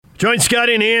Join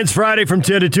Scotty and Ian's Friday from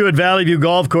 10 to 2 at Valley View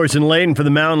Golf Course in Layton for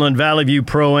the Mountainland Valley View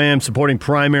Pro-Am supporting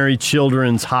Primary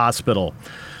Children's Hospital.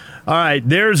 All right,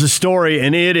 there's a story,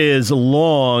 and it is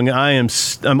long. I'm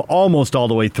almost all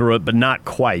the way through it, but not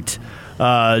quite.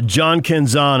 John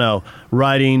Canzano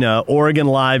writing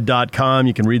OregonLive.com.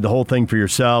 You can read the whole thing for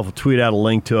yourself. We'll tweet out a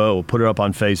link to it. We'll put it up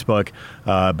on Facebook,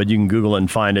 but you can Google it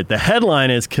and find it. The headline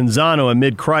is Canzano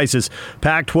amid crisis.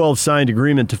 Pac-12 signed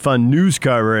agreement to fund news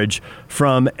coverage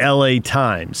from LA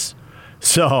Times.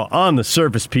 So on the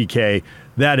surface, PK,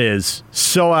 that is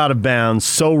so out of bounds,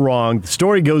 so wrong. The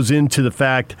story goes into the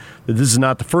fact that this is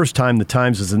not the first time the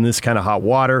Times is in this kind of hot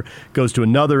water. Goes to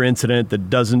another incident that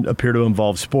doesn't appear to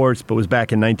involve sports, but was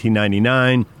back in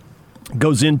 1999.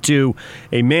 Goes into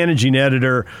a managing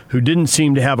editor who didn't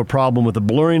seem to have a problem with the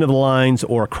blurring of the lines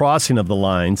or a crossing of the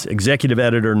lines. Executive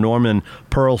editor Norman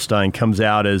Pearlstein comes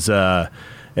out as the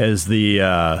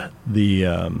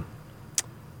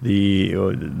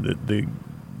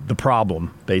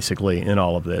problem, basically, in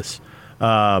all of this.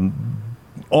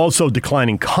 Also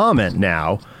declining comment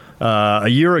now. A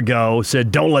year ago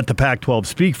said, don't let the Pac-12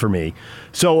 speak for me.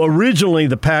 So originally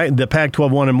the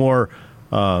Pac-12 wanted more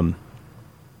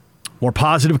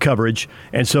positive coverage,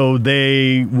 and so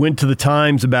they went to the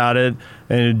Times about it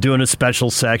and doing a special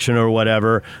section or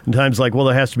whatever. And Times like, well,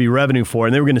 there has to be revenue for it.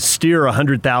 And they were going to steer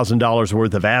 $100,000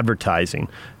 worth of advertising.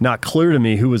 Not clear to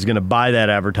me who was going to buy that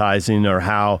advertising or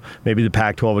how. Maybe the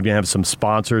Pac-12 would have some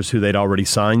sponsors who they'd already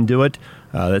signed to it.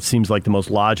 That seems like the most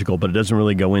logical, but it doesn't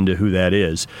really go into who that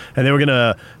is. And they were going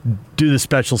to do the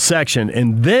special section.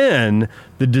 And then,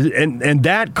 and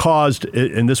that caused,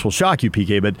 and this will shock you,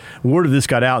 PK, but word of this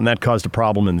got out, and that caused a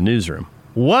problem in the newsroom.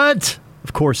 What?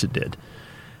 Of course it did.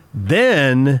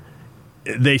 Then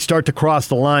they start to cross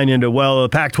the line into, well, the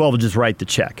Pac-12 will just write the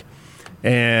check.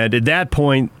 And at that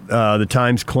point, the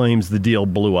Times claims the deal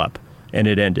blew up, and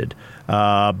it ended.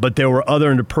 But there were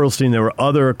under Pearlstein, there were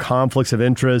other conflicts of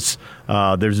interest.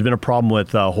 There's been a problem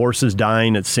with horses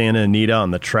dying at Santa Anita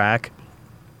on the track.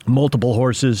 Multiple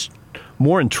horses,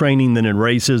 more in training than in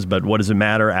races, but what does it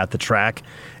matter at the track?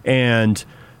 And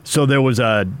so there was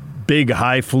a big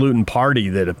highfalutin party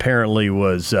that apparently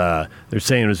was, they're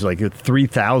saying it was like a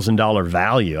 $3,000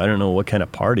 value. I don't know what kind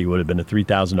of party would have been a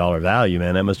 $3,000 value,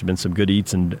 man. That must have been some good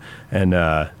eats and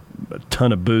a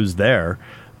ton of booze there.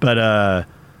 But,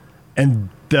 and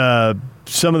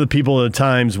some of the people at the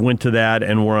Times went to that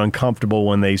and were uncomfortable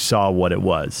when they saw what it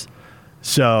was.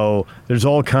 So there's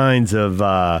all kinds of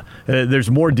there's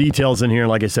more details in here. And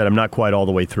like I said, I'm not quite all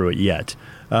the way through it yet.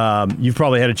 You've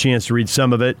probably had a chance to read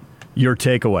some of it. Your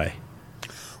takeaway?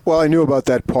 Well, I knew about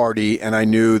that party, and I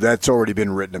knew that's already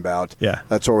been written about. Yeah.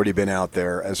 That's already been out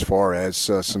there as far as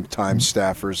some Times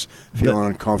staffers feeling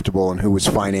uncomfortable and who was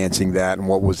financing that and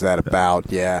what was that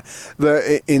about. Yeah.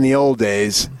 In the old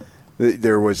days,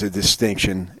 there was a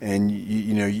distinction,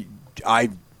 and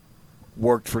I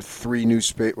worked for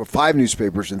 5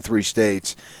 newspapers in 3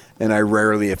 states, and I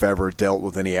rarely, if ever, dealt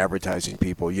with any advertising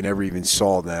people. You never even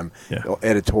saw them. Yeah.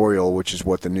 Editorial, which is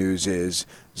what the news is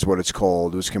what it's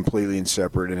called. It was completely and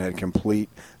separate and had complete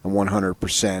and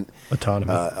 100%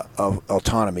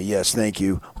 autonomy. Yes, thank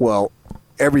you. Well,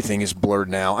 everything is blurred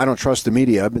now. I don't trust the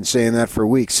media. I've been saying that for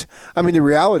weeks. I mean, the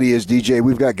reality is, DJ,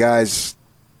 we've got guys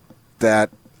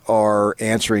that are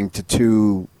answering to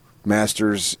 2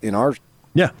 masters in our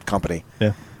company.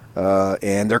 Yeah.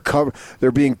 And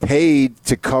they're being paid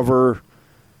to cover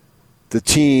the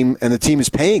team, and the team is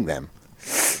paying them.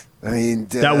 I mean,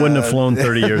 that wouldn't have flown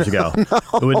 30 years ago. No.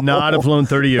 It would not have flown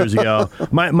 30 years ago.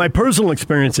 My personal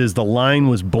experience is the line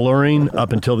was blurring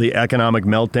up until the economic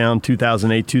meltdown,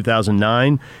 2008,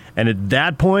 2009. And at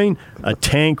that point, a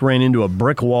tank ran into a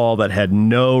brick wall that had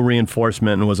no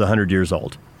reinforcement and was 100 years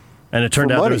old. And it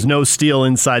turned out there was no steel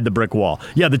inside the brick wall.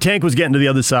 Yeah, the tank was getting to the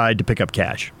other side to pick up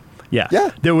cash. Yeah.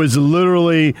 There was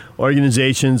literally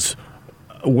organizations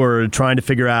were trying to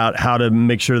figure out how to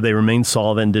make sure they remained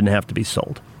solvent and didn't have to be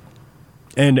sold.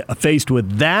 And faced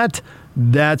with that,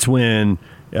 that's when,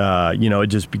 it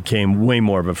just became way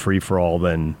more of a free-for-all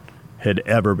than had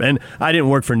ever been. And I didn't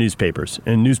work for newspapers.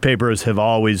 And newspapers have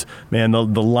always,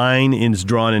 the line is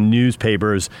drawn in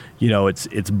newspapers.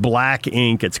 It's black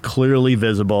ink. It's clearly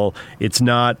visible. It's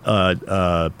not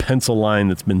a pencil line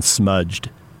that's been smudged.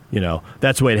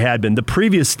 That's the way it had been. The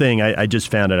previous thing, I just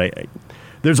found it.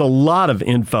 There's a lot of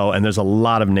info and there's a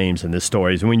lot of names in this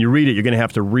story. And when you read it, you're going to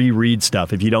have to reread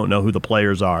stuff if you don't know who the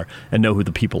players are and know who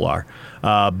the people are.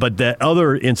 But the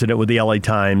other incident with the LA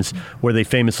Times, where they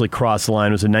famously crossed the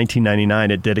line, was in 1999.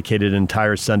 It dedicated an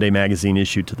entire Sunday magazine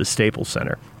issue to the Staples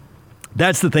Center.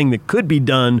 That's the thing that could be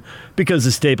done because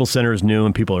the Staples Center is new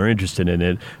and people are interested in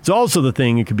it. It's also the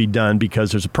thing that could be done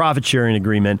because there's a profit-sharing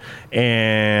agreement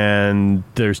and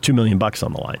there's $2 million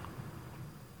on the line.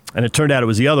 And it turned out it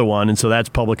was the other one, and so that's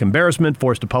public embarrassment,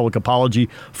 forced a public apology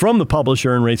from the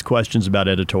publisher, and raised questions about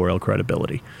editorial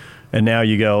credibility. And now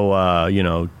you go,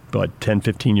 10,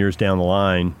 15 years down the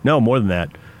line. No, more than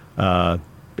that.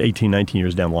 18, 19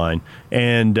 years down the line.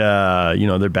 And,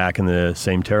 they're back in the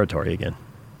same territory again.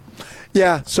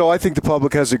 Yeah, so I think the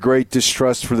public has a great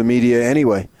distrust for the media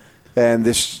anyway, and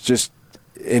this just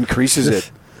increases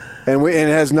it. And it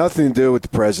has nothing to do with the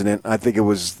president. I think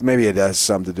maybe it has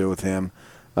something to do with him.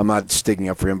 I'm not sticking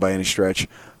up for him by any stretch,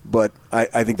 but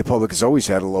I think the public has always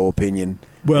had a low opinion.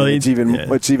 Well, it's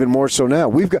even more so now.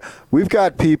 We've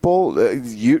got people.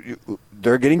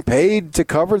 They're getting paid to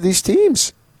cover these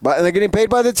teams, and they're getting paid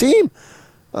by the team.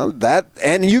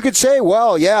 And you could say,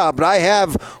 well, yeah, but I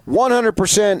have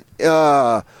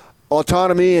 100%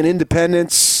 autonomy and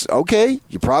independence. Okay,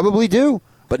 you probably do,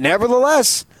 but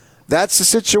nevertheless, that's the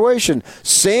situation.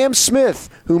 Sam Smith,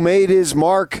 who made his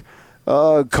mark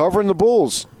covering the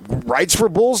Bulls, writes for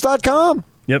Bulls.com.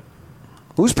 Yep.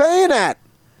 Who's paying that?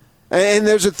 And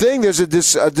there's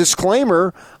a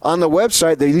disclaimer on the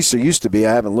website. At least there used to be.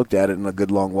 I haven't looked at it in a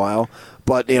good long while.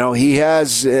 But, he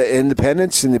has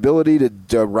independence and the ability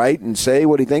to write and say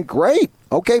what he thinks. Great.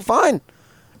 Okay, fine.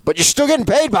 But you're still getting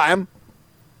paid by him.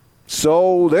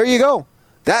 So there you go.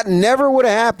 That never would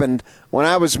have happened when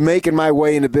I was making my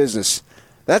way into business.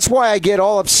 That's why I get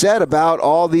all upset about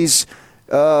all these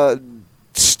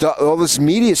all this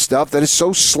media stuff that is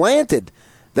so slanted.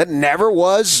 That never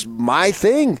was my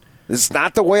thing. It's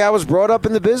not the way I was brought up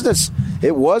in the business.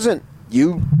 It wasn't.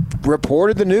 You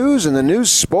reported the news, and the news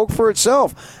spoke for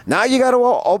itself. Now you got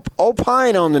to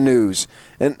opine on the news,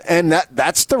 and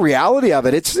that's the reality of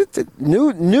it.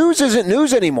 News isn't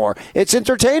news anymore. It's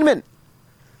entertainment.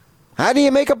 How do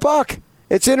you make a buck?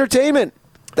 It's entertainment.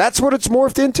 That's what it's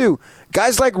morphed into.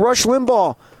 Guys like Rush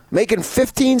Limbaugh making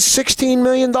 $15, $16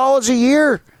 million a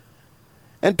year.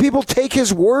 And people take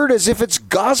his word as if it's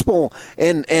gospel.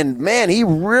 And man, he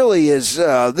really is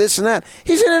this and that.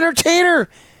 He's an entertainer.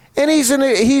 And he's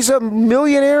a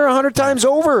millionaire 100 times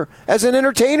over as an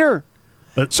entertainer.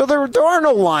 But so there are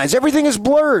no lines. Everything is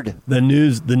blurred. The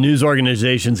news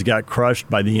organizations got crushed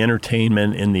by the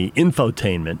entertainment and the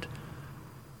infotainment.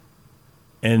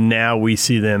 And now we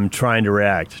see them trying to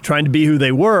react, trying to be who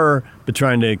they were, but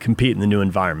trying to compete in the new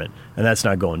environment. And that's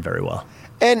not going very well.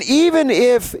 And even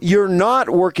if you're not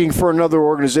working for another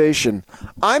organization,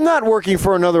 I'm not working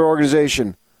for another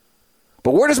organization.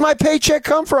 But where does my paycheck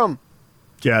come from?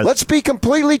 Jazz. Let's be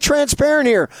completely transparent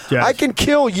here. Jazz. I can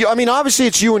kill you. I mean, obviously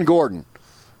it's you and Gordon.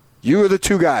 You are the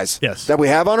two guys that we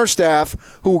have on our staff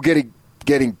who are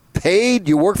getting paid.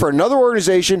 You work for another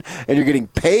organization, and you're getting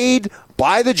paid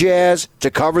by the Jazz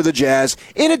to cover the Jazz,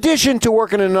 in addition to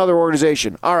working in another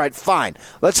organization. All right, fine.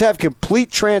 Let's have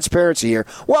complete transparency here.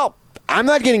 Well, I'm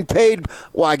not getting paid.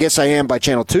 Well, I guess I am by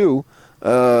Channel 2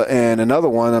 and another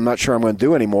one I'm not sure I'm going to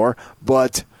do anymore.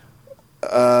 But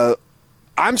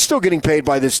I'm still getting paid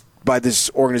by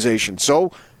this organization.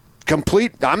 So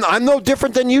complete. I'm no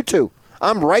different than you two.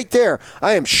 I'm right there.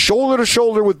 I am shoulder to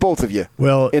shoulder with both of you.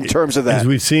 Well, in terms of that, as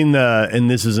we've seen,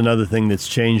 and this is another thing that's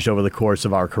changed over the course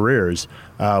of our careers.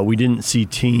 We didn't see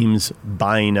teams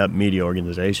buying up media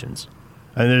organizations.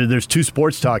 And there's two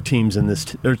sports talk teams in this.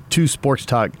 There's two sports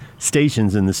talk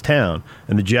stations in this town,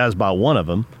 and the Jazz bought one of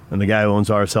them, and the guy who owns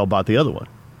RSL bought the other one.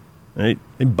 And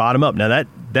they bought them up. Now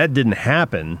that didn't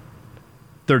happen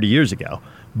 30 years ago,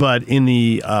 but in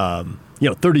the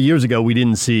 30 years ago we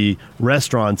didn't see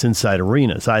restaurants inside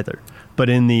arenas either. But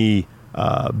in the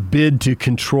bid to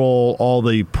control all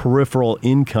the peripheral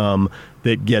income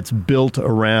that gets built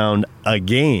around a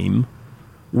game,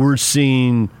 we're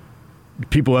seeing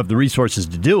people who have the resources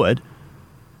to do it,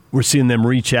 we're seeing them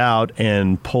reach out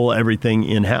and pull everything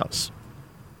in-house.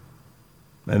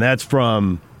 And that's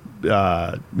from,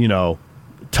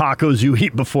 tacos you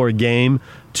eat before a game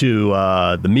to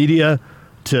the media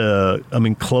to,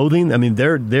 clothing.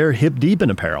 They're hip deep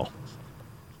in apparel.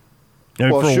 For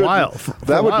a while,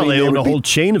 they owned a whole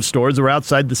chain of stores that were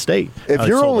outside the state. If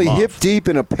you're only hip deep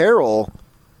in apparel,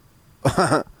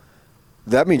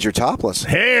 that means you're topless.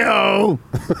 Hey-o!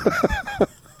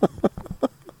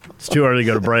 It's too early to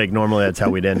go to break. Normally that's how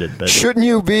we'd end it. But shouldn't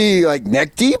you be like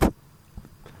neck deep?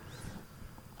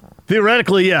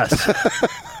 Theoretically, yes.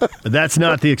 But that's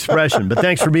not the expression. But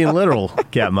thanks for being literal,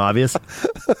 Captain Obvious.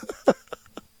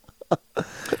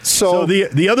 So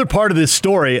the other part of this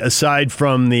story, aside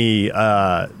from the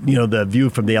view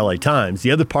from the LA Times,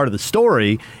 the other part of the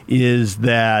story is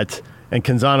that and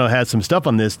Canzano has some stuff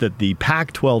on this, that the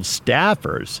Pac-12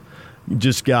 staffers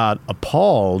just got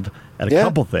appalled at a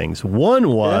couple things. One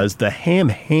was the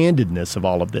ham-handedness of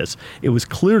all of this. It was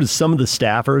clear to some of the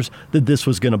staffers that this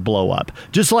was going to blow up.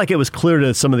 Just like it was clear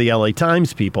to some of the LA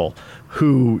Times people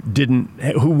who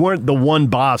weren't the one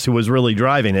boss who was really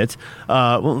driving it.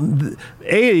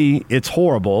 A, it's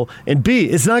horrible, and B,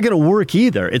 it's not going to work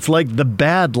either. It's like the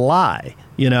bad lie.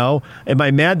 Am I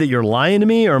mad that you're lying to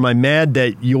me, or am I mad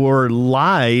that your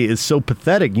lie is so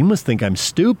pathetic? You must think I'm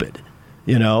stupid.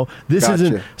 This Gotcha.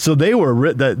 isn't. So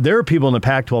there are people in the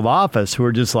Pac-12 office who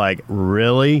are just like,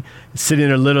 really sitting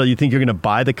there. Literally, you think you're going to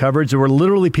buy the coverage? There were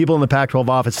literally people in the Pac-12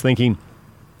 office thinking,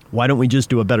 why don't we just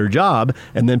do a better job,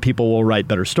 and then people will write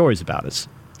better stories about us?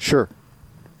 Sure.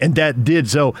 And that did.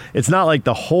 So it's not like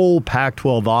the whole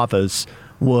Pac-12 office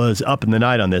was up in the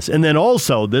night on this. And then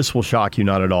also, this will shock you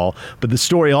not at all, but the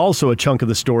story also, a chunk of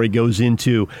the story goes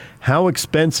into how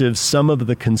expensive some of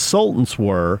the consultants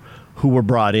were who were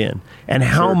brought in, and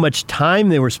how much time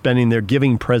they were spending there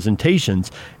giving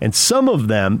presentations. And some of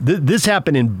them, this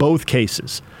happened in both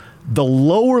cases. The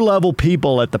lower level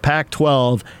people at the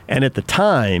Pac-12 and at the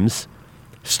Times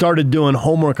started doing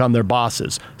homework on their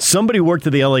bosses. Somebody who worked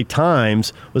at the LA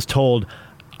Times was told,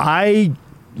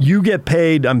 you get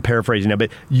paid, I'm paraphrasing now,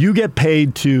 but you get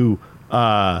paid to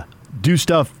do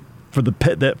stuff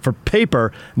for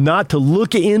paper, not to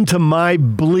look into my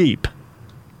bleep.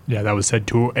 Yeah, that was said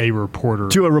to a reporter.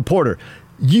 To a reporter.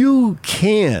 You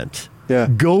can't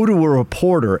go to a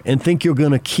reporter and think you're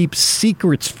going to keep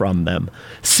secrets from them.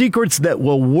 Secrets that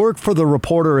will work for the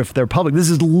reporter if they're public. This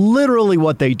is literally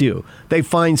what they do. They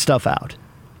find stuff out.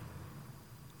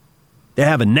 They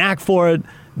have a knack for it.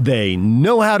 They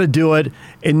know how to do it.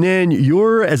 And then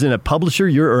you're, as a publisher,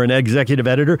 or an executive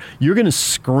editor, you're going to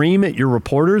scream at your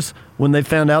reporters when they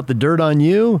found out the dirt on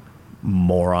you?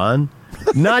 Moron.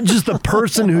 Not just the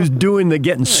person who's doing the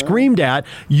getting screamed at.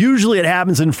 Usually it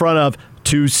happens in front of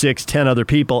 2, 6, 10 other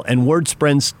people, and word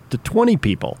spreads to 20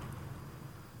 people.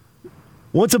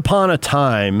 Once upon a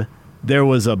time, there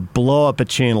was a blow up at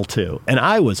Channel 2, and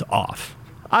I was off.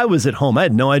 I was at home. I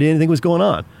had no idea anything was going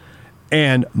on.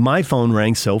 And my phone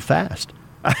rang so fast.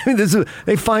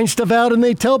 They find stuff out and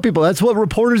they tell people. That's what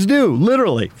reporters do,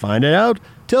 literally. Find it out,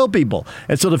 tell people.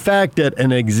 And so the fact that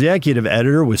an executive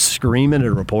editor was screaming at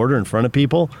a reporter in front of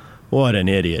people, what an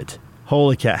idiot.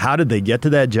 Holy cow. How did they get to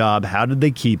that job? How did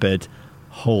they keep it?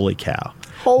 Holy cow.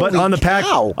 Holy but on the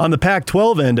cow. on the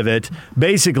Pac-12 end of it,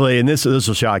 basically, and this will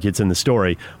shock you, it's in the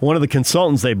story, one of the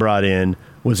consultants they brought in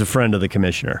was a friend of the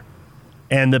commissioner.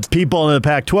 And the people in the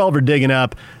Pac-12 are digging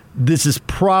up, this is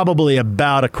probably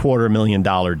about a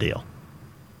 $250,000 deal.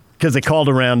 Because they called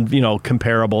around,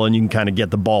 comparable, and you can kind of get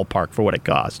the ballpark for what it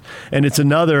costs. And it's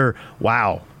another,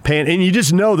 wow. And you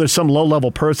just know there's some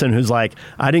low-level person who's like,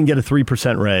 I didn't get a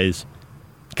 3% raise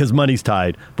because money's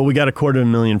tied, but we got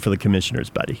 $250,000 for the commissioners,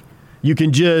 buddy. You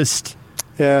can just...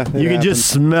 Yeah, you can just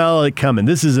smell it coming.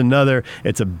 This is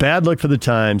it's a bad look for the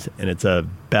Times, and it's a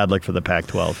bad look for the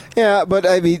Pac-12. Yeah, but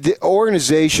I mean, the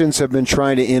organizations have been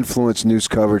trying to influence news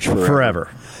coverage forever.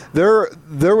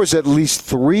 There was at least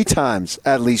three times,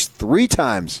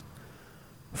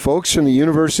 folks from the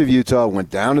University of Utah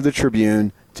went down to the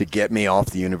Tribune to get me off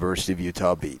the University of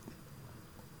Utah beat.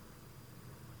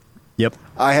 Yep.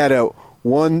 I had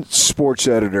one sports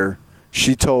editor,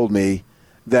 she told me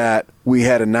that we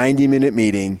had a 90-minute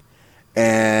meeting,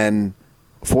 and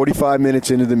 45 minutes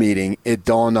into the meeting, it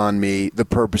dawned on me the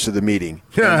purpose of the meeting.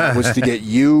 And that was to get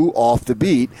you off the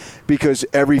beat, because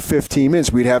every 15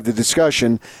 minutes we'd have the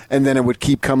discussion, and then it would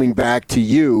keep coming back to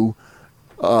you.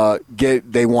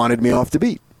 They wanted me off the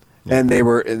beat. And they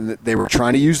were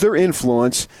trying to use their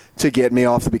influence to get me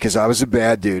off because I was a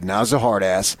bad dude and I was a hard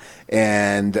ass,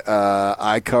 and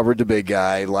I covered the big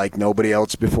guy like nobody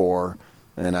else before.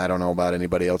 And I don't know about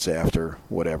anybody else after,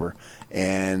 whatever.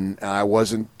 And I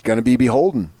wasn't going to be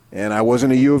beholden. And I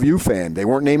wasn't a U of U fan. They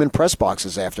weren't naming press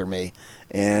boxes after me.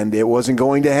 And it wasn't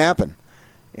going to happen.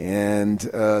 And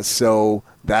so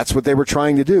that's what they were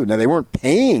trying to do. Now, they weren't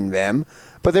paying them,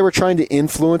 but they were trying to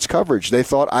influence coverage. They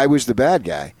thought I was the bad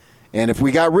guy. And if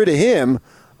we got rid of him,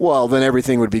 well, then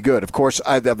everything would be good. Of course,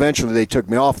 eventually they took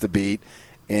me off the beat,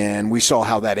 and we saw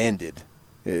how that ended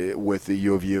with the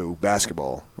U of U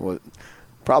basketball.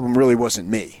 Problem really wasn't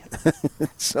me.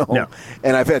 No.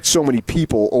 And I've had so many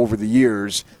people over the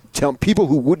years people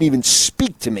who wouldn't even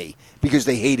speak to me because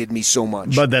they hated me so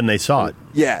much. But then they saw it.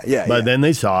 Yeah. But then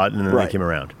they saw it, and then Right. they came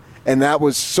around. And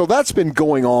that's been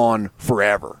going on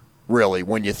forever, really,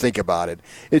 when you think about it.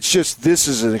 It's just this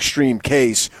is an extreme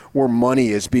case where money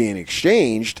is being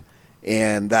exchanged,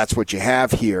 and that's what you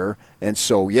have here. And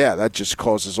so, yeah, that just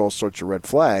causes all sorts of red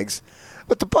flags.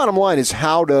 But the bottom line is,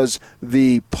 how does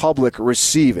the public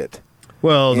receive it?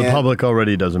 Well, the public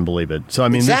already doesn't believe it. So I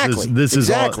mean, this is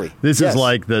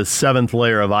like the seventh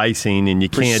layer of icing, and you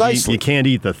can't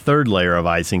eat the third layer of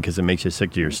icing because it makes you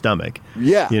sick to your stomach.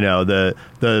 Yeah,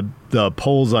 the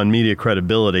polls on media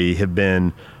credibility have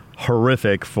been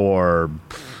horrific for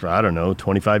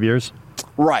 25 years.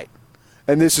 Right,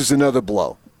 and this is another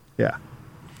blow. Yeah,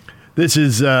 this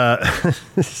is.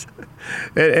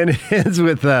 And it ends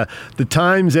with the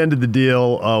Times ended the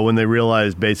deal when they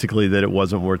realized basically that it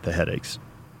wasn't worth the headaches.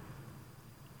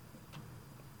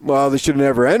 Well, they should have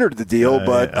never entered the deal,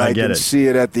 but I can see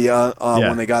it at the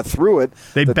when they got through it.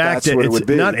 They backed it. It's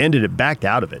not ended it, backed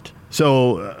out of it.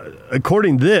 So,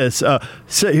 according to this,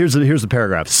 here's the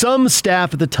paragraph. Some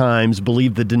staff at the Times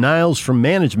believe the denials from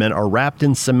management are wrapped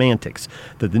in semantics.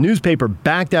 That the newspaper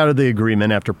backed out of the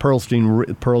agreement after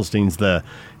Pearlstein's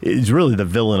is really the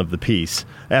villain of the piece.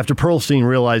 After Pearlstein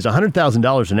realized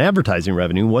 $100,000 in advertising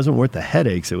revenue wasn't worth the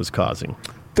headaches it was causing.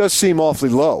 Does seem awfully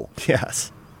low.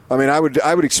 Yes. I mean, I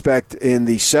would expect in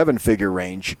the seven-figure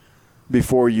range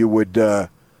before you would.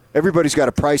 Everybody's got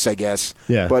a price, I guess.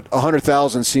 Yeah. But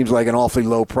 $100,000 seems like an awfully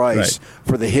low price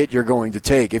for the hit you're going to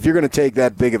take. If you're going to take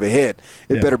that big of a hit,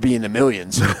 it better be in the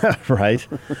millions. Right.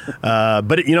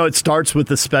 But it starts with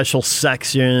the special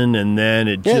section, and then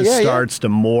it just starts to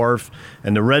morph,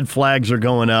 and the red flags are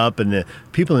going up, and the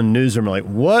people in the newsroom are like,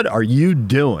 "What are you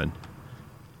doing?"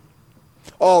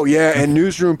 Oh, yeah, and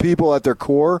newsroom people at their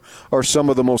core are some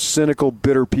of the most cynical,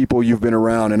 bitter people you've been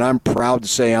around, and I'm proud to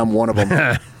say I'm one of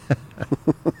them.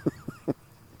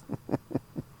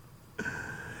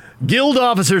 Guild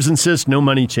officers insist no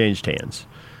money changed hands.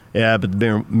 Yeah, but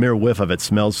the mere whiff of it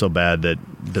smells so bad that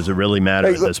does it really matter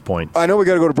at this point? I know we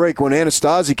got to go to break. When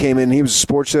Anastasi came in, he was a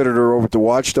sports editor over at the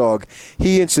Watchdog.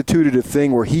 He instituted a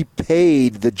thing where he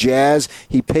paid the Jazz,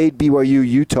 he paid BYU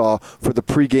Utah for the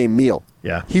pregame meal.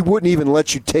 Yeah. He wouldn't even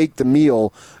let you take the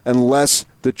meal unless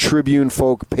the Tribune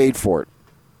folk paid for it.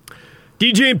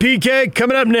 DJ and PK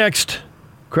coming up next.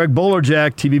 Craig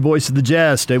Bolerjack, TV voice of the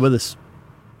Jazz. Stay with us.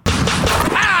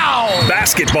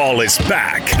 Basketball is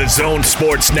back. The Zone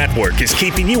Sports Network is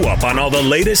keeping you up on all the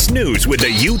latest news with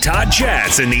the Utah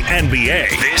Jazz and the NBA.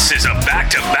 This is a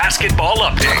back-to-basketball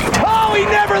update. Oh, he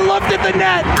never looked at the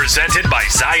net. Presented by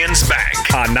Zions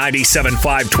Bank on 97.5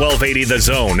 1280 The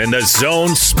Zone and the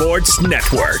Zone Sports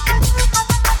Network.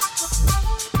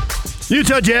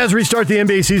 Utah Jazz restart the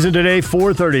NBA season today,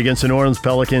 4:30 against the New Orleans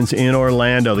Pelicans in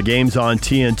Orlando. The game's on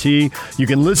TNT. You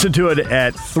can listen to it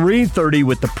at 3:30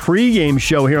 with the pregame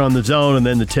show here on The Zone, and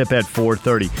then the tip at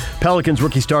 4:30. Pelicans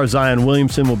rookie star Zion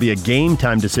Williamson will be a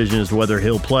game-time decision as to whether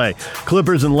he'll play.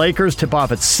 Clippers and Lakers tip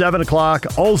off at 7 o'clock.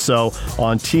 Also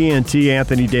on TNT,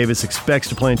 Anthony Davis expects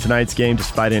to play in tonight's game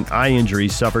despite an eye injury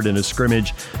suffered in a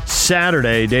scrimmage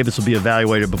Saturday. Davis will be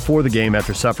evaluated before the game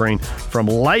after suffering from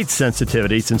light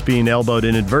sensitivity since being elbowed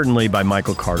inadvertently by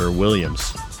Michael Carter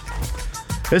Williams.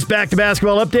 This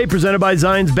back-to-basketball update presented by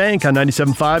Zions Bank on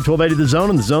 97.5 1280 The Zone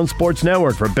and the Zone Sports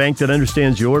Network. For a bank that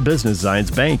understands your business,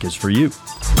 Zions Bank is for you.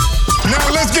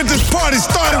 Now let's get this party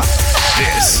started.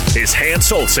 This is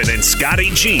Hans Olsen and Scotty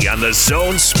G on the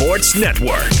Zone Sports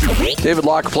Network. David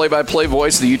Locke, play-by-play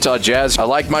voice of the Utah Jazz. I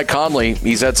like Mike Conley.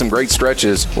 He's had some great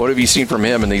stretches. What have you seen from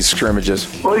him in these scrimmages?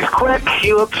 Well, he's quick.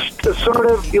 He looks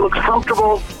assertive. He looks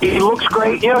comfortable. He looks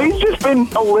great. He's just been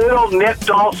a little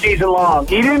nipped all season long.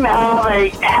 He didn't have a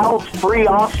health-free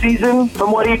offseason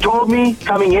from what he told me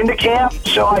coming into camp.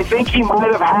 So I think he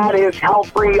might have had his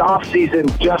health-free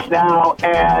offseason just now,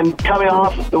 and coming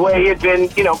off the way he had been,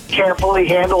 carefully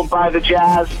handled by the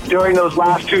Jazz during those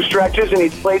last two stretches, and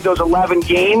he's played those 11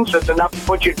 games. That's enough to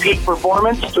put you at peak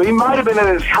performance. So he might have been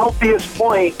at his healthiest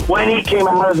point when he came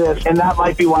out of this, and that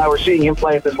might be why we're seeing him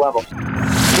play at this level.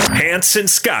 Hans and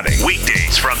Scotty,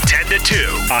 weekdays from 10 to 2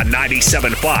 on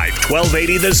 97.5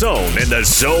 1280 The Zone and the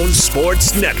Zone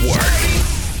Sports Network.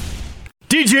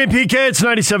 DJ and PK, it's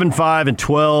 97.5 and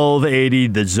 1280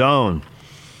 The Zone.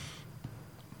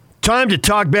 Time to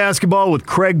talk basketball with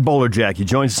Craig Bolerjack. He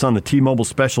joins us on the T-Mobile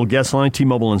special guest line.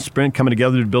 T-Mobile and Sprint coming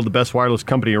together to build the best wireless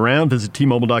company around. Visit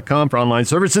T-Mobile.com for online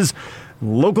services,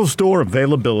 local store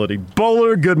availability.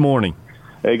 Bowler, good morning.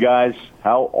 Hey, guys.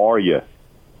 How are you?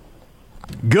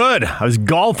 Good. I was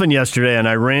golfing yesterday, and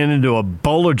I ran into a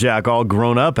Bolerjack all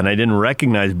grown up, and I didn't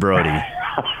recognize Brody.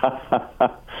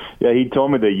 Yeah, he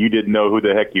told me that you didn't know who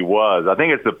the heck he was. I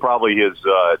think it's probably his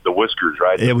the whiskers,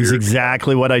 right? It was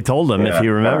exactly what I told him. If he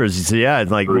remembers, he said, "Yeah,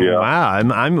 it's like wow,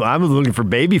 I'm looking for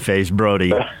babyface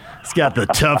Brody. He's got the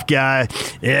tough guy.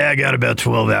 Yeah, I got about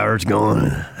 12 hours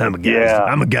going. I'm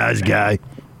a guy's guy."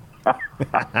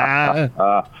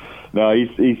 No,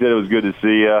 he said it was good to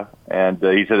see you, and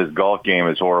he said his golf game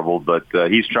is horrible, but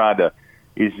he's trying to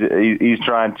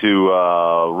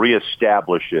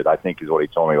reestablish it, I think is what he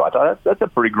told me. I thought that's a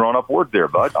pretty grown-up word there,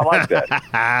 bud. I like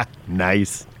that.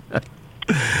 Nice.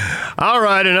 All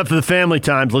right, enough of the family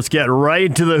times. Let's get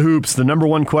right to the hoops. The number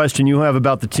one question you have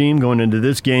about the team going into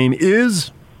this game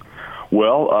is?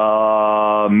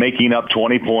 Well, making up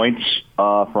 20 points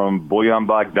from Bojan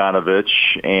Bogdanovic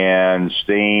and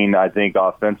staying, I think,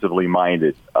 offensively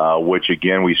minded, which,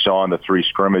 again, we saw in the 3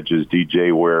 scrimmages,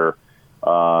 DJ, where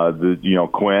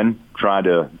Quinn trying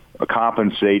to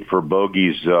compensate for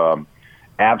Bogey's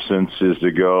absence is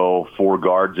to go 4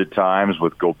 guards at times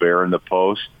with Gobert in the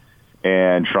post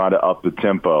and try to up the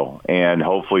tempo. And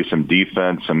hopefully some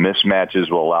defense, some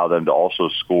mismatches will allow them to also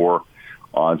score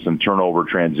on some turnover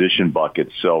transition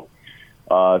buckets. So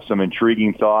some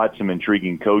intriguing thoughts, some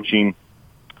intriguing coaching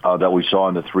that we saw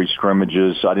in the 3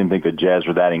 scrimmages. I didn't think the Jazz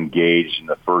were that engaged in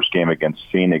the first game against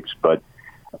Phoenix, but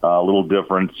a little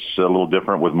different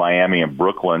with Miami and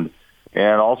Brooklyn.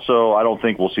 And also, I don't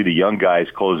think we'll see the young guys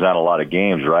close down a lot of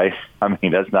games, right? I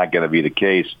mean, that's not going to be the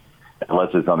case unless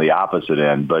it's on the opposite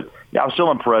end. But yeah, I'm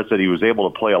still impressed that he was able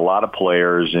to play a lot of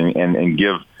players and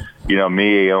give,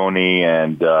 me, Aoni,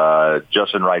 and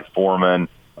Justin Wright-Foreman,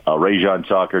 Rajon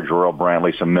Tucker, Jarrell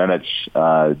Brantley some minutes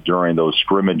during those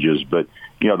scrimmages. But,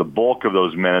 the bulk of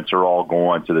those minutes are all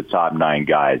going to the top 9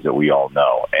 guys that we all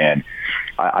know. And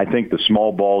I think the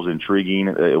small ball is intriguing.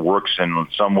 It works in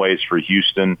some ways for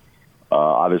Houston.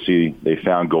 Obviously, they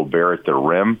found Gobert at the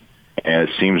rim. And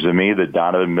it seems to me that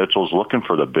Donovan Mitchell's looking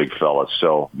for the big fellas.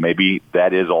 So maybe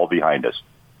that is all behind us.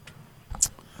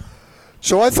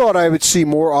 So I thought I would see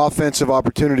more offensive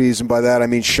opportunities, and by that I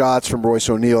mean shots from Royce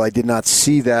O'Neal. I did not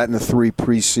see that in the 3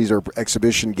 preseason or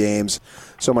exhibition games.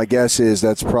 So my guess is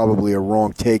that's probably a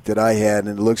wrong take that I had,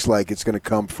 and it looks like it's going to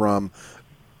come from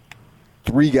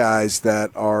 3 guys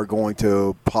that are going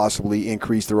to possibly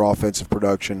increase their offensive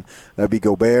production. That would be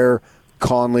Gobert,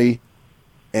 Conley,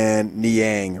 and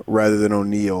Niang rather than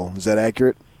O'Neal. Is that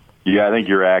accurate? Yeah, I think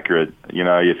you're accurate.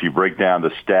 If you break down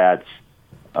the stats,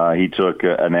 he took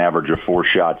an average of 4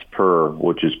 shots per,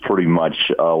 which is pretty much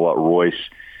what Royce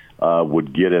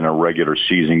would get in a regular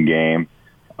season game.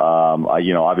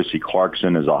 Obviously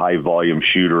Clarkson is a high-volume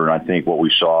shooter, and I think what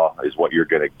we saw is what you're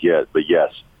going to get. But,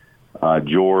 yes,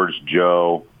 George,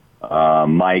 Joe,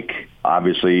 Mike,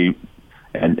 obviously,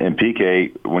 and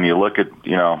PK, when you look at,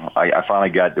 I finally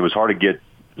got – it was hard to get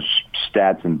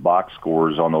stats and box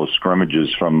scores on those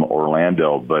scrimmages from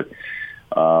Orlando, but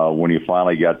when you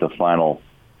finally got the final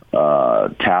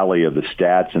tally of the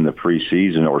stats in the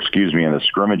preseason, in the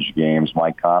scrimmage games,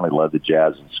 Mike Conley led the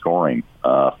Jazz in scoring,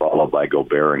 followed by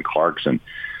Gobert and Clarkson.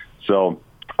 So,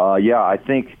 I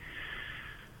think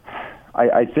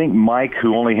Mike,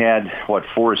 who only had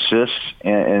 4 assists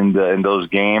in those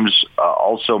games,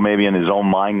 also maybe in his own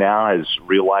mind now has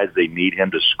realized they need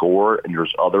him to score, and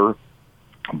there's other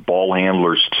ball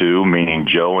handlers too, meaning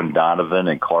Joe and Donovan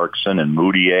and Clarkson and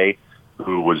Moutier,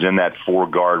 who was in that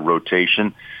 4-guard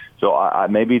rotation. So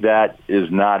maybe that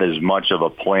is not as much of a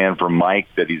plan for Mike,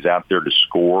 that he's out there to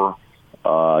score,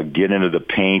 get into the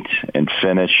paint and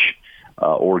finish,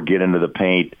 or get into the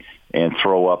paint and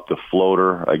throw up the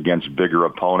floater against bigger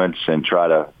opponents and try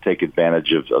to take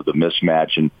advantage of the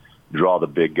mismatch and draw the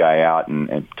big guy out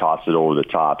and toss it over the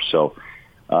top. So,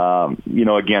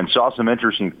 again, saw some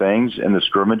interesting things in the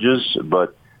scrimmages,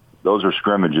 but those are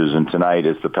scrimmages, and tonight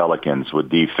is the Pelicans with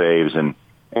D. Faves, and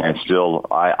still,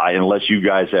 I unless you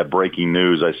guys have breaking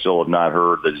news, I still have not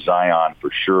heard that Zion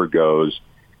for sure goes.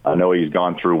 I know he's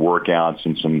gone through workouts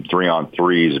and some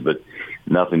 3-on-3s, but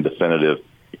nothing definitive.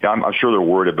 I'm sure they're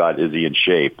worried about is he in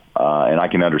shape, and I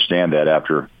can understand that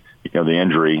after the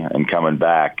injury and coming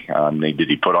back. Did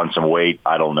he put on some weight?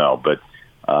 I don't know, but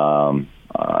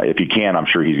if he can, I'm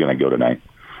sure he's going to go tonight.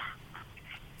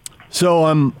 So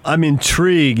I'm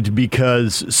intrigued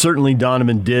because certainly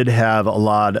Donovan did have a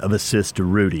lot of assists to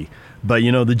Rudy. But,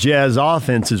 the Jazz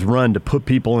offense is run to put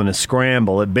people in a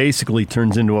scramble. It basically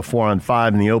turns into a 4-on-5,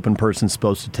 and the open person's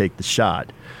supposed to take the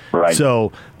shot. Right.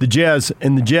 So the Jazz,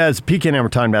 PK and I were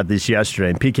talking about this yesterday,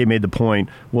 and PK made the point,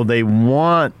 well, they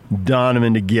want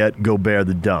Donovan to get Gobert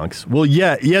the dunks. Well,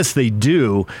 yes, they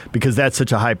do, because that's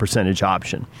such a high percentage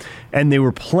option. And they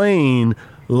were playing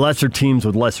lesser teams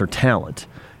with lesser talent.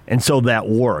 And so that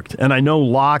worked. And I know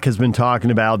Locke has been talking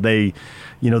about they've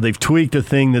tweaked the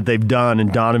thing that they've done,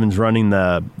 and Donovan's running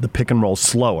the pick and roll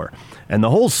slower. And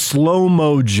the whole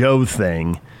slow-mo Joe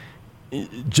thing,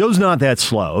 Joe's not that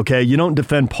slow, okay? You don't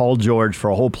defend Paul George for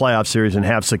a whole playoff series and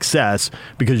have success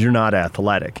because you're not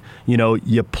athletic.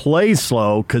 You play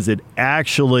slow because it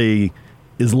actually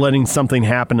is letting something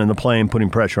happen in the play and putting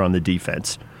pressure on the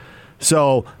defense.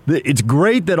 So it's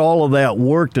great that all of that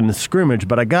worked in the scrimmage,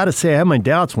 but I got to say I have my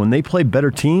doubts. When they play better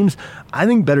teams, I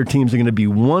think better teams are going to be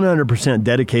 100%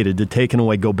 dedicated to taking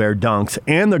away Gobert dunks,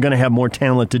 and they're going to have more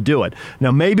talent to do it.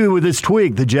 Now, maybe with this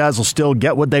tweak, the Jazz will still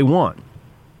get what they want.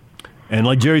 And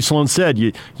like Jerry Sloan said,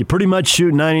 you pretty much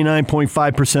shoot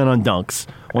 99.5% on dunks.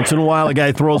 Once in a while, a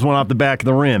guy throws one off the back of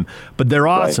the rim. But they're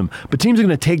awesome. Right. But teams are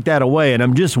going to take that away, and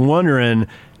I'm just wondering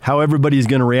how everybody's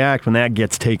going to react when that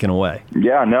gets taken away.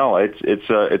 Yeah, no, it's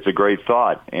a great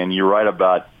thought, and you're right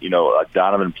about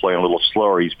Donovan playing a little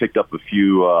slower. He's picked up a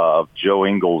few of Joe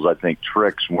Ingles, I think,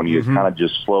 tricks when you kind of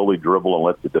just slowly dribble and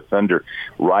let the defender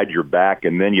ride your back,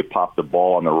 and then you pop the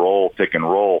ball on the roll, pick and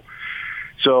roll.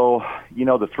 So,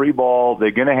 the three ball, they're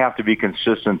going to have to be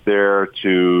consistent there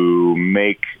to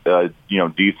make,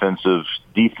 defenses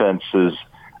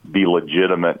be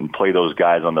legitimate and play those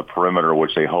guys on the perimeter,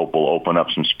 which they hope will open up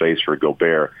some space for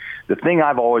Gobert. The thing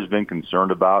I've always been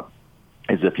concerned about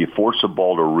is if you force the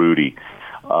ball to Rudy,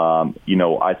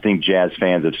 I think Jazz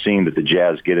fans have seen that the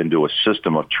Jazz get into a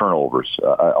system of turnovers,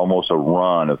 almost a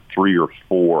run of 3 or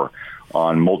 4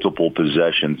 on multiple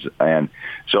possessions. And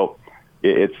so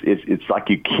it's like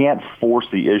you can't force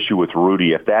the issue with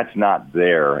Rudy. If that's not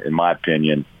there, in my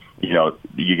opinion,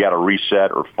 you got to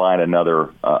reset or find another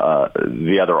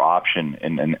the other option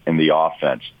in the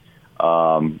offense.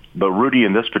 But Rudy,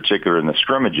 in this particular, in the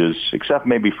scrimmages, except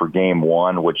maybe for game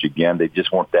 1, which again they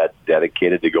just weren't that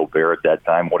dedicated to Gobert at that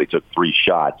time. He took 3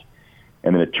 shots,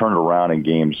 and then it turned around in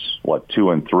games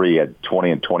 2 and 3 at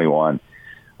 20 and 21.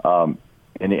 And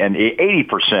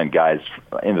 80% guys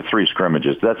in the 3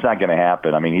 scrimmages, that's not going to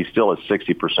happen. I mean, he's still a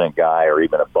 60% guy or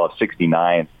even above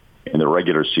 69 in the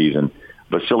regular season.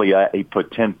 But still, he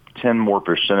put 10 more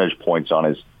percentage points on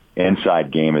his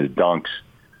inside game, his dunks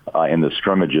in the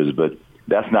scrimmages. But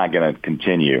that's not going to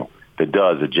continue. If it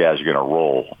does, the Jazz are going to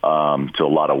roll to a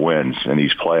lot of wins in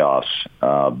these playoffs.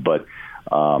 But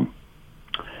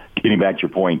getting back to your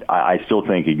point, I still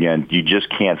think, again, you just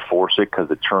can't force it because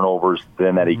the turnovers,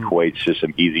 then that equates to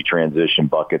some easy transition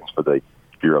buckets for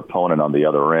your opponent on the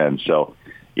other end. So,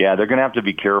 yeah, they're going to have to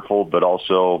be careful, but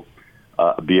also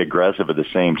be aggressive at the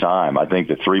same time. I think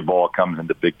the 3 ball comes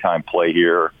into big-time play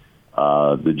here.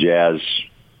 The Jazz,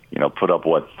 put up,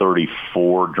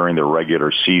 34 during the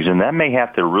regular season. That may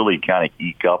have to really kind of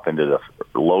eke up into the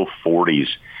low 40s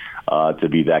to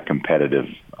be that competitive,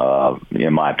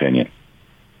 in my opinion.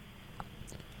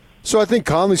 So I think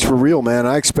Conley's for real, man.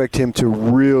 I expect him to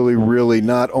really, really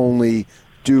not only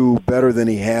do better than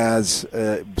he has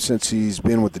since he's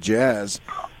been with the Jazz,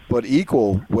 but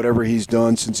equal whatever he's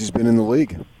done since he's been in the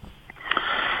league.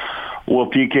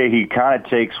 Well, PK, he kind of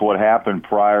takes what happened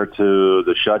prior to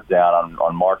the shutdown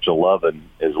on March 11.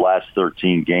 His last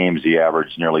 13 games, he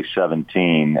averaged nearly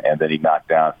 17, and then he knocked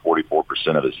down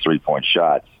 44% of his three-point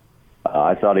shots.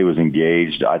 I thought he was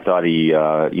engaged. I thought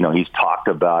he's talked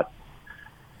about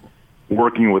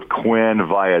working with Quinn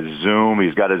via Zoom.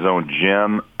 He's got his own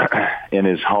gym in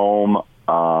his home.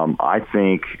 I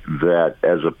think that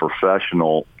as a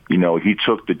professional, he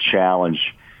took the challenge,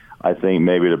 I think,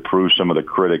 maybe to prove some of the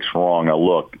critics wrong. Now,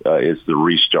 look, it's the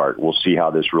restart. We'll see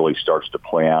how this really starts to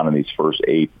play out in these first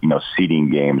 8,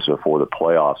 seeding games before the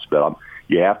playoffs. But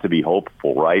you have to be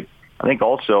hopeful, right? I think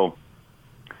also,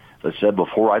 as I said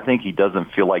before, I think he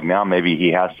doesn't feel like now maybe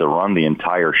he has to run the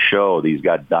entire show. He's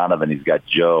got Donovan. He's got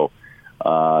Joe.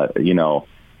 He's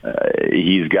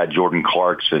got Jordan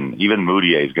Clarkson. Even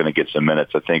Moutier is going to get some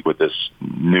minutes, I think, with this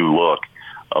new look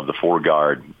of the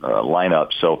 4-guard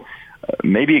lineup. So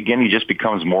maybe, again, he just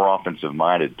becomes more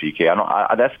offensive-minded,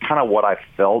 PK. That's kind of what I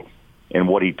felt and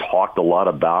what he talked a lot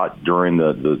about during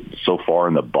the so far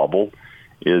in the bubble,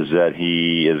 is that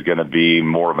he is going to be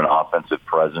more of an offensive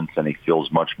presence, and he feels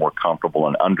much more comfortable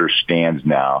and understands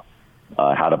now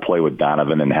how to play with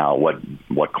Donovan and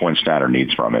what Quinn Snyder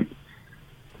needs from him.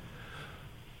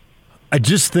 I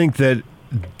just think that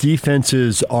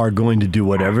defenses are going to do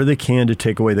whatever they can to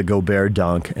take away the Gobert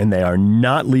dunk, and they are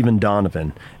not leaving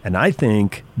Donovan. And I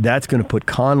think that's going to put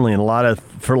Conley in a lot of,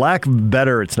 for lack of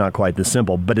better, it's not quite this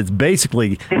simple, but it's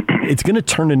basically, it's going to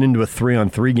turn it into a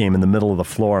 3-on-3 game in the middle of the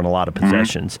floor in a lot of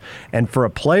possessions. And for a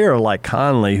player like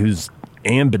Conley, who's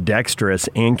ambidextrous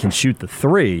and can shoot the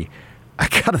 3, I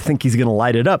got to think he's going to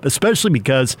light it up, especially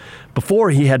because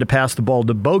before he had to pass the ball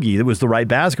to Bogey. It was the right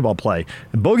basketball play.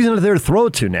 And Bogey's not there to throw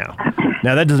it to now.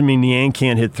 Now, that doesn't mean Niang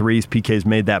can't hit threes. PK's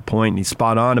made that point, and he's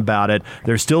spot on about it.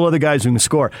 There's still other guys who can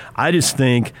score. I just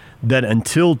think that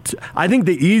I think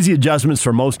the easy adjustments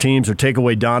for most teams are take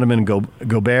away Donovan and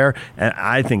Gobert, and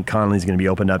I think Conley's going to be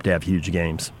opened up to have huge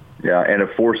games. Yeah, and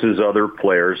it forces other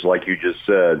players, like you just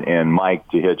said, and Mike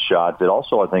to hit shots. It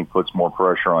also, I think, puts more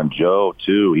pressure on Joe,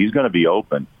 too. He's going to be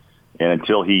open. And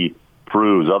until he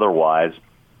proves otherwise,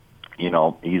 he's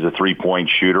a three-point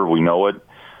shooter. We know it.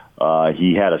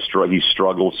 He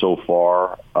struggled so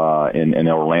far in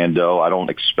Orlando. I don't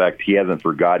expect he hasn't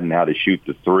forgotten how to shoot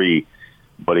the three,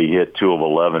 but he hit 2 of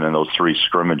 11 in those 3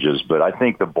 scrimmages. But I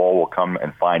think the ball will come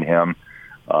and find him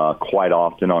quite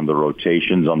often on the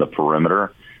rotations on the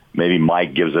perimeter. Maybe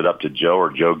Mike gives it up to Joe,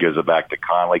 or Joe gives it back to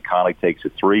Conley. Conley takes a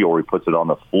 3, or he puts it on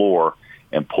the floor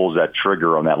and pulls that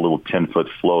trigger on that little 10-foot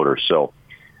floater. So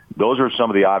those are some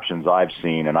of the options I've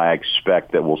seen, and I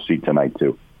expect that we'll see tonight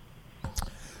too.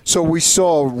 So we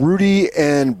saw Rudy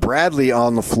and Bradley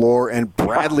on the floor, and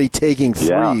Bradley taking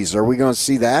threes. Yeah. Are we going to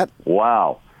see that?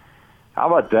 Wow. How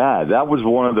about that? That was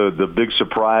one of the big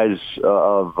surprise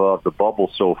of the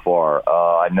bubble so far.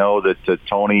 I know that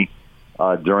Tony,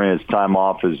 during his time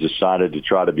off, has decided to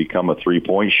try to become a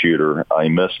three-point shooter. He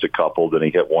missed a couple, then he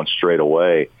hit one straight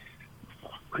away.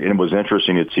 And it was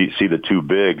interesting to see the 2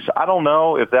 bigs. I don't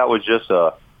know if that was just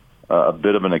a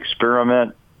bit of an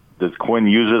experiment. Does Quinn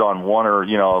use it on one or,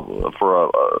 for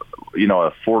a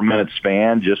 4-minute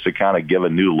span just to kind of give a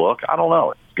new look? I don't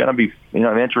know. It's going to be,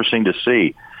 interesting to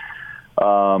see.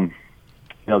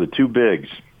 The 2 bigs.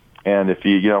 And if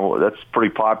that's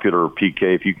pretty popular,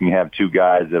 PK, if you can have 2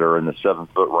 guys that are in the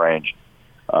 7-foot range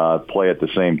play at the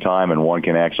same time, and one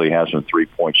can actually have some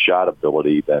 3-point shot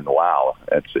ability, then wow,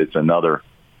 it's another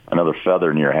feather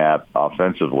in your hat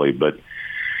offensively. But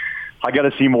I got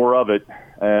to see more of it,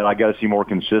 and I got to see more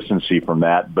consistency from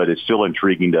that. But it's still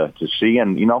intriguing to see.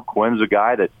 And Quinn's a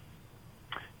guy that,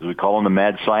 as we call him, the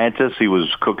mad scientist. He was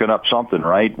cooking up something,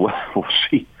 right? We'll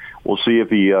see. We'll see if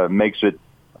he makes it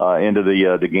into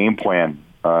the game plan,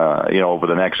 over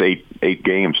the next eight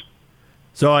games.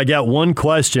 So I got one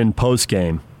question post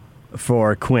game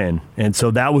for Quinn, and so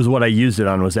that was what I used it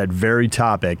on, was that very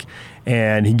topic.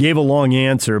 And he gave a long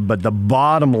answer, but the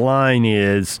bottom line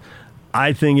is,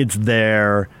 I think it's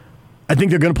there. I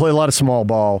think they're going to play a lot of small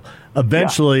ball.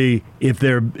 Eventually, if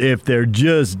they're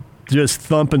just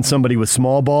thumping somebody with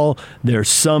small ball, there's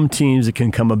some teams that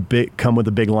can come with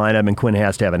a big lineup, and Quinn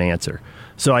has to have an answer.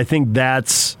 So I think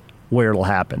that's where it'll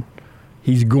happen.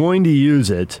 He's going to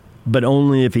use it, but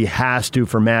only if he has to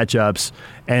for matchups.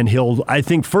 And I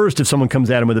think first, if someone comes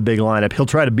at him with a big lineup, he'll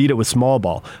try to beat it with small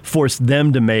ball, force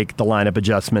them to make the lineup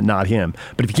adjustment, not him.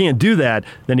 But if he can't do that,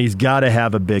 then he's got to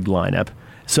have a big lineup.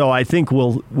 So I think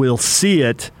we'll see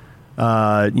it.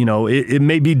 It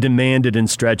may be demanded in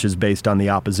stretches based on the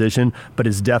opposition, but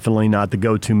it's definitely not the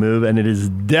go-to move, and it is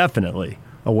definitely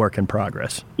a work in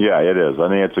progress. Yeah, it is. I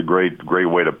think it's a great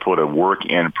way to put it, work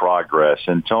in progress.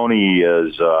 And Tony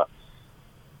is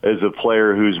a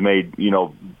player who's made,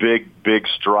 big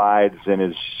strides in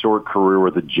his short career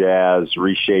with the Jazz,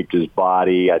 reshaped his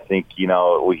body. I think,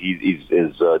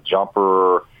 his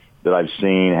jumper that I've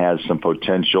seen has some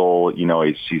potential.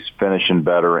 He's finishing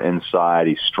better inside.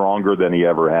 He's stronger than he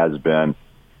ever has been.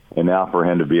 And now for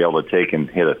him to be able to take and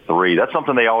hit a 3, that's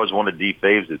something they always wanted D.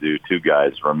 Faves to do, too,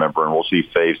 guys, remember. And we'll see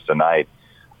Faves tonight,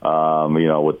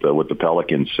 with the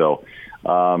Pelicans. So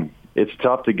it's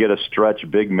tough to get a stretch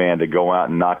big man to go out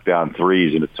and knock down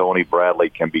threes. And if Tony Bradley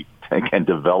can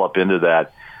develop into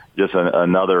that, just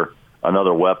another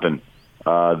weapon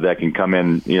that can come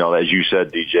in, as you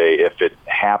said, DJ, if it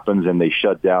happens and they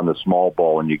shut down the small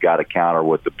ball and you got to counter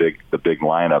with the big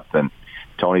lineup, then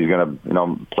Tony's going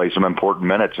to, play some important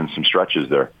minutes and some stretches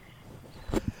there.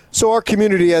 So our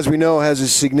community, as we know, has a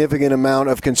significant amount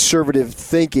of conservative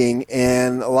thinking,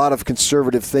 and a lot of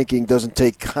conservative thinking doesn't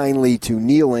take kindly to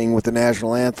kneeling with the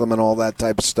national anthem and all that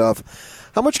type of stuff.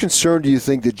 How much concern do you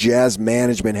think the Jazz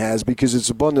management has? Because it's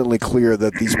abundantly clear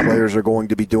that these players are going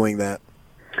to be doing that.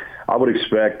 I would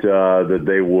expect that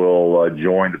they will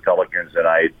join the Pelicans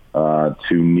tonight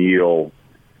to kneel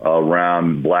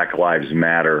around Black Lives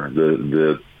Matter,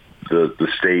 the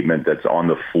statement that's on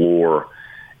the floor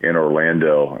in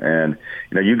Orlando. And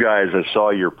you guys, I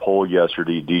saw your poll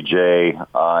yesterday, DJ,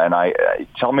 and I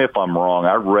tell me if I'm wrong.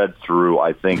 I read through,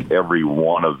 I think, every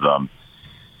one of them,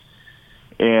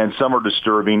 and some are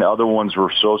disturbing. Other ones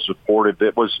were so supportive.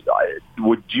 It was.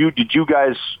 Did you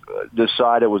guys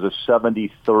decide it was a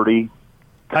 70-30?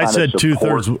 I said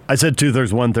 2/3. I said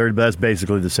 2/3, 1/3. But that's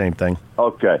basically the same thing.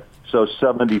 Okay, so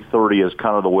 70-30 is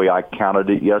kind of the way I counted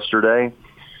it yesterday.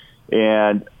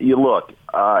 And you look,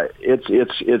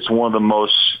 it's one of the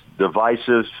most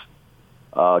divisive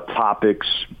topics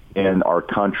in our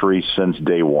country since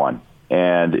day one,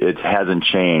 and it hasn't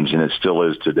changed, and it still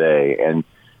is today. And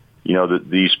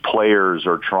these players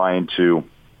are trying to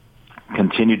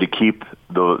continue to keep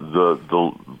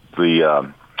the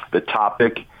the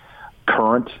topic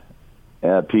current,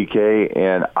 PK,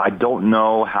 and I don't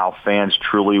know how fans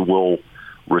truly will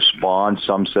respond.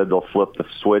 Some said they'll flip the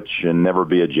switch and never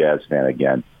be a Jazz fan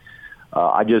again.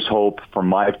 I just hope from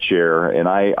my chair, and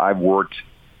I've worked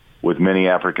with many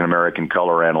African-American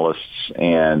color analysts,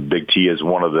 and Big T is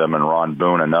one of them, and Ron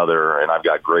Boone another, and I've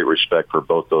got great respect for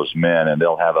both those men, and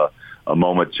they'll have a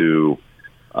moment to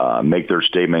make their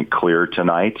statement clear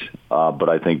tonight. But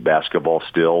I think basketball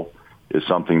still is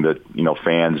something that,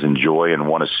 fans enjoy and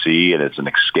want to see, and it's an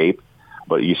escape.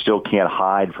 But you still can't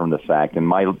hide from the fact, and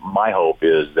my hope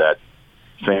is that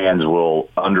fans will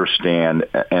understand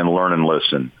and learn and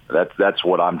listen. That's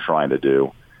what I'm trying to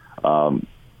do.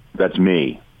 That's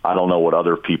me. I don't know what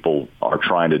other people are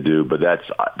trying to do, but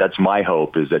that's my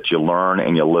hope, is that you learn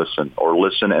and you listen, or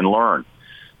listen and learn.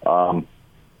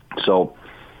 So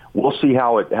we'll see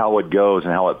how it goes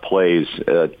and how it plays,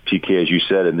 PK, as you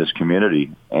said, in this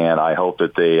community. And I hope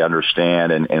that they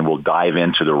understand and will dive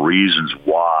into the reasons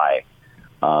why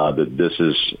that this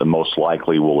is most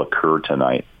likely will occur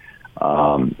tonight.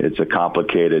 It's a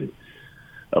complicated,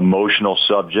 emotional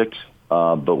subject,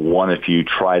 but one, if you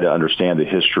try to understand the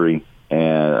history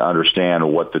and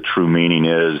understand what the true meaning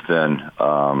is, then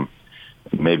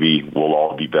maybe we'll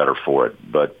all be better for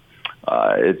it. But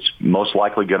it's most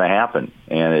likely going to happen,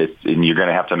 and you're going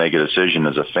to have to make a decision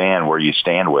as a fan where you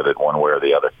stand with it, one way or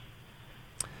the other.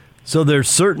 So there's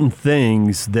certain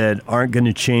things that aren't going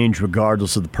to change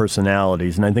regardless of the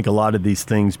personalities, and I think a lot of these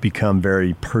things become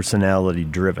very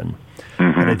personality-driven.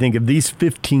 Mm-hmm. And I think if these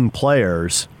 15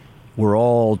 players were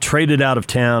all traded out of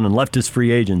town and left as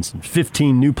free agents, and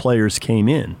 15 new players came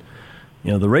in,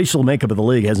 the racial makeup of the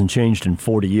league hasn't changed in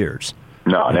 40 years.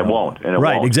 No, and it won't.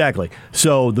 Right, won't. Exactly.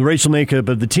 So the racial makeup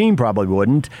of the team probably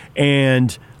wouldn't,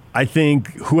 and I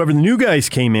think whoever the new guys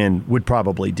came in would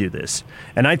probably do this.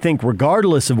 And I think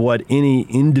regardless of what any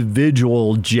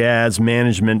individual Jazz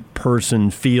management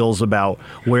person feels about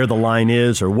where the line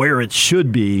is or where it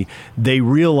should be, they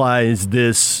realize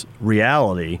this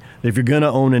reality that if you're going to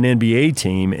own an NBA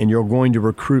team and you're going to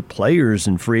recruit players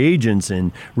and free agents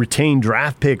and retain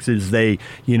draft picks as they,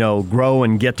 grow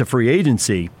and get to free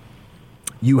agency,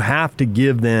 you have to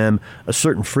give them a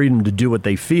certain freedom to do what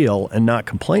they feel and not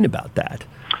complain about that.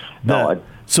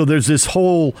 So there's this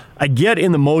whole, I get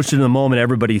in the motion of the moment,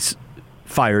 everybody's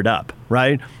fired up,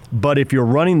 right? But if you're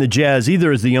running the Jazz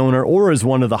either as the owner or as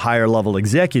one of the higher level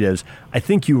executives, I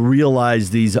think you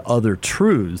realize these other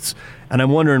truths. And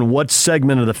I'm wondering what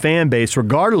segment of the fan base,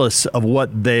 regardless of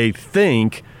what they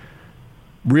think,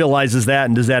 realizes that,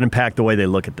 and does that impact the way they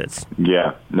look at this?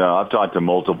 Yeah. No, I've talked to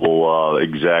multiple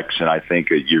execs, and I think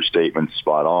that your statement's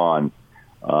spot on.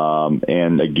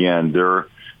 And again,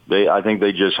 I think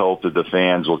they just hope that the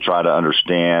fans will try to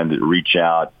understand, reach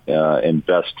out,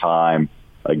 invest time,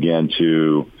 again,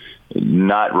 to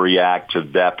not react to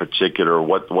that particular,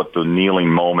 what the kneeling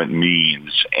moment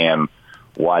means and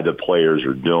why the players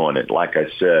are doing it. Like I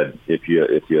said, if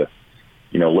you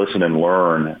listen and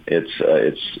learn,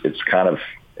 it's kind of,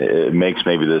 it makes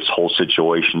maybe this whole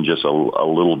situation just a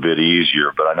little bit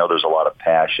easier, but I know there's a lot of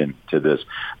passion to this.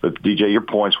 But DJ, your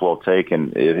point's well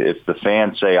taken. If the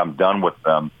fans say I'm done with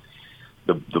them,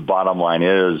 the bottom line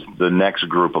is the next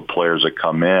group of players that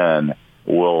come in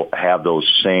will have those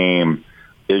same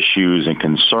issues and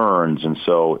concerns, and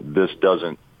so this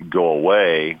doesn't go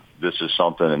away. This is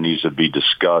something that needs to be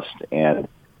discussed and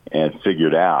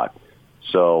figured out.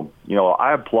 So,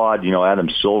 I applaud, Adam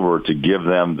Silver to give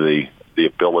them the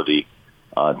ability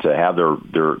to have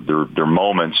their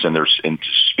moments and to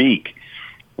speak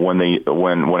when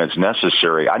it's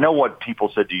necessary. I know what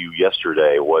people said to you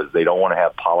yesterday was they don't want to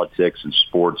have politics and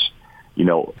sports,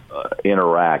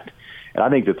 interact. And I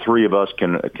think the three of us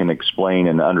can explain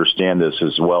and understand this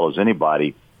as well as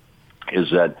anybody, is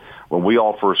that when we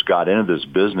all first got into this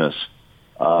business,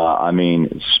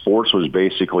 sports was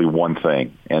basically one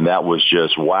thing, and that was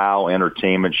just, wow,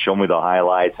 entertainment, show me the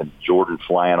highlights, and Jordan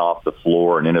flying off the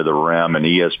floor and into the rim, and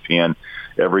ESPN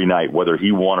every night, whether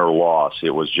he won or lost.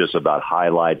 It was just about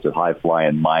highlights of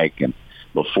high-flying Mike, and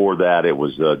before that it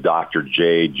was Dr.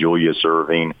 J, Julius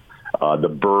Erving, the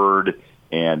Bird,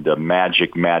 and the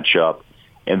Magic matchup.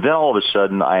 And then all of a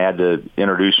sudden I had to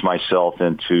introduce myself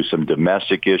into some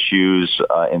domestic issues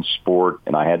in sport,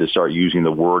 and I had to start using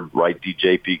the word, right,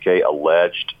 DJ PK,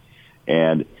 alleged.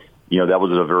 And, that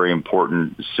was a very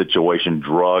important situation.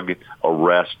 Drug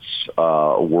arrests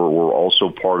were also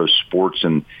part of sports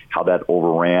and how that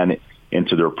overran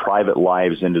into their private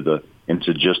lives, into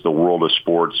just the world of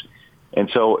sports. And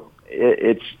so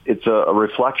it's a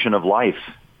reflection of life.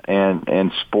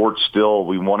 And sports still,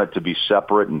 we want it to be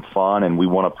separate and fun, and we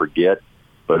want to forget.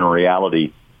 But in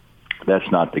reality, That's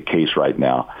not the case right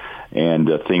now. And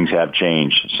things have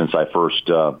changed since I first,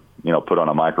 put on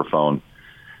a microphone.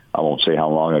 I won't say how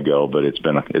long ago, but it's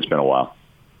been a while.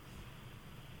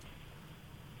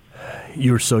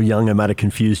 You were so young, I might have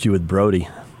confused you with Brody.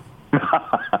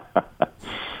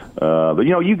 But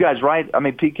you guys, right? I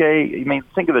mean, PK.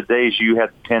 Think of the days you had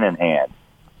the pen in hand.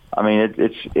 I mean,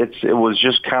 it was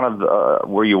just kind of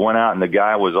where you went out and the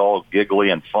guy was all giggly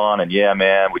and fun, and yeah,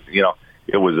 man,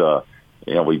 it was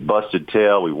we busted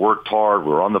tail, we worked hard, we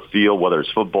were on the field, whether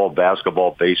it's football,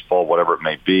 basketball, baseball, whatever it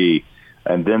may be,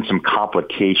 and then some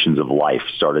complications of life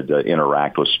started to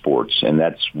interact with sports, and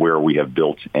that's where we have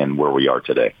built and where we are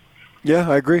today. Yeah,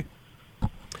 I agree.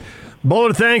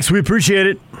 Bowler, thanks. We appreciate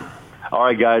it. All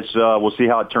right, guys. We'll see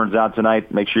how it turns out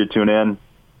tonight. Make sure you tune in.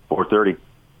 4:30.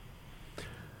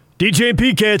 DJ and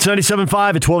PK, it's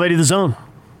 97.5 at 1280 The Zone.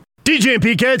 DJ and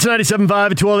PK, it's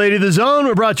 97.5 at 1280 The Zone.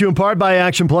 We're brought to you in part by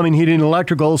Action Plumbing, Heating, and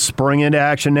Electrical. Spring into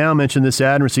action now. Mention this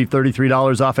ad and receive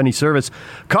 $33 off any service.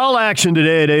 Call Action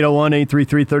today at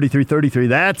 801-833-3333.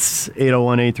 That's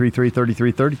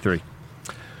 801-833-3333.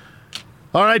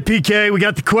 All right, PK, we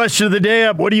got the question of the day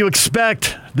up. What do you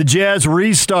expect? The Jazz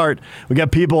restart. We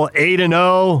got people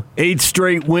 8-0, 8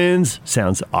 straight wins.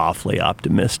 Sounds awfully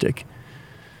optimistic.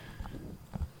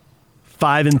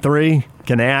 5-3.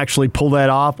 Can they actually pull that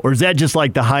off? Or is that just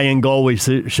like the high-end goal we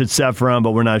should set for them,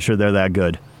 but we're not sure they're that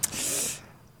good?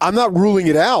 I'm not ruling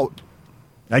it out.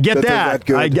 I get that.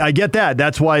 I get that.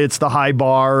 That's why it's the high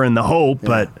bar and the hope,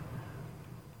 but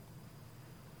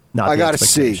not the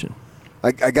expectation. See.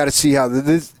 I got to see how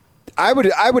this. I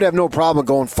would have no problem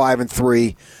going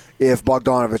 5-3 if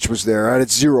Bogdanovich was there. I had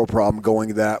zero problem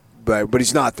going that, but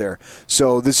he's not there.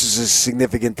 So this is a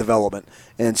significant development.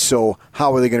 And so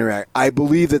how are they going to react? I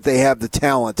believe that they have the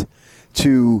talent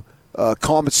to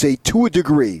compensate to a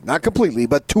degree, not completely,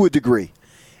 but to a degree.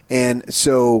 And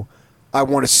so I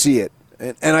want to see it.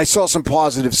 And I saw some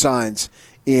positive signs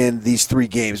in these 3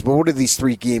 games. But what do these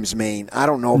 3 games mean? I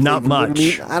don't know. Not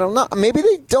much. I don't know. Maybe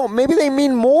they don't. Maybe they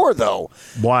mean more, though.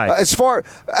 Why? As far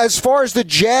as the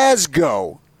Jazz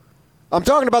go, I'm not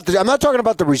talking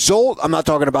about the result. I'm not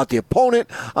talking about the opponent.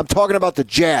 I'm talking about the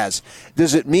Jazz.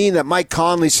 Does it mean that Mike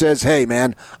Conley says, "Hey,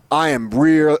 man, I'm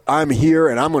here,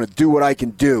 and I'm going to do what I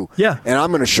can do. Yeah, and I'm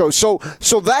going to show." So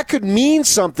that could mean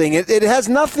something. It has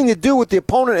nothing to do with the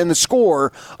opponent and the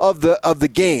score of the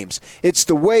games. It's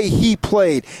the way he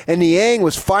played, and Niang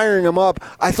was firing him up.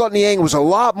 I thought Niang was a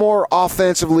lot more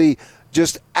offensively,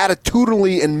 just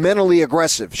attitudinally and mentally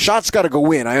aggressive. Shots got to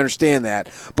go in. I understand that.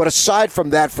 But aside from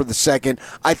that, for the second,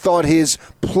 I thought his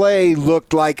play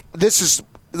looked like it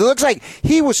looks like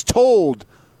he was told,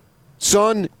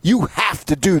 son, you have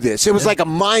to do this. It was like a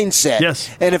mindset. Yes.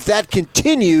 And if that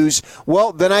continues,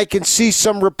 well, then I can see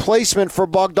some replacement for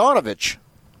Bogdanovich.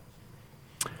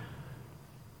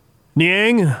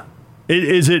 Niang,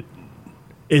 is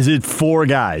it 4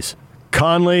 guys?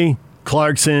 Conley,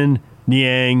 Clarkson,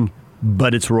 Niang,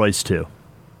 but it's Royce too.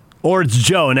 Or it's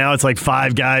Joe. Now it's like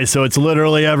 5 guys, so it's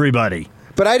literally everybody.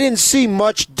 But I didn't see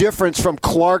much difference from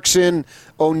Clarkson,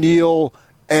 O'Neal,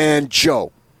 and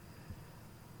Joe.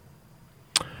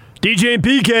 DJ and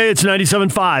PK, it's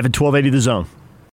 97.5 at 1280 The Zone.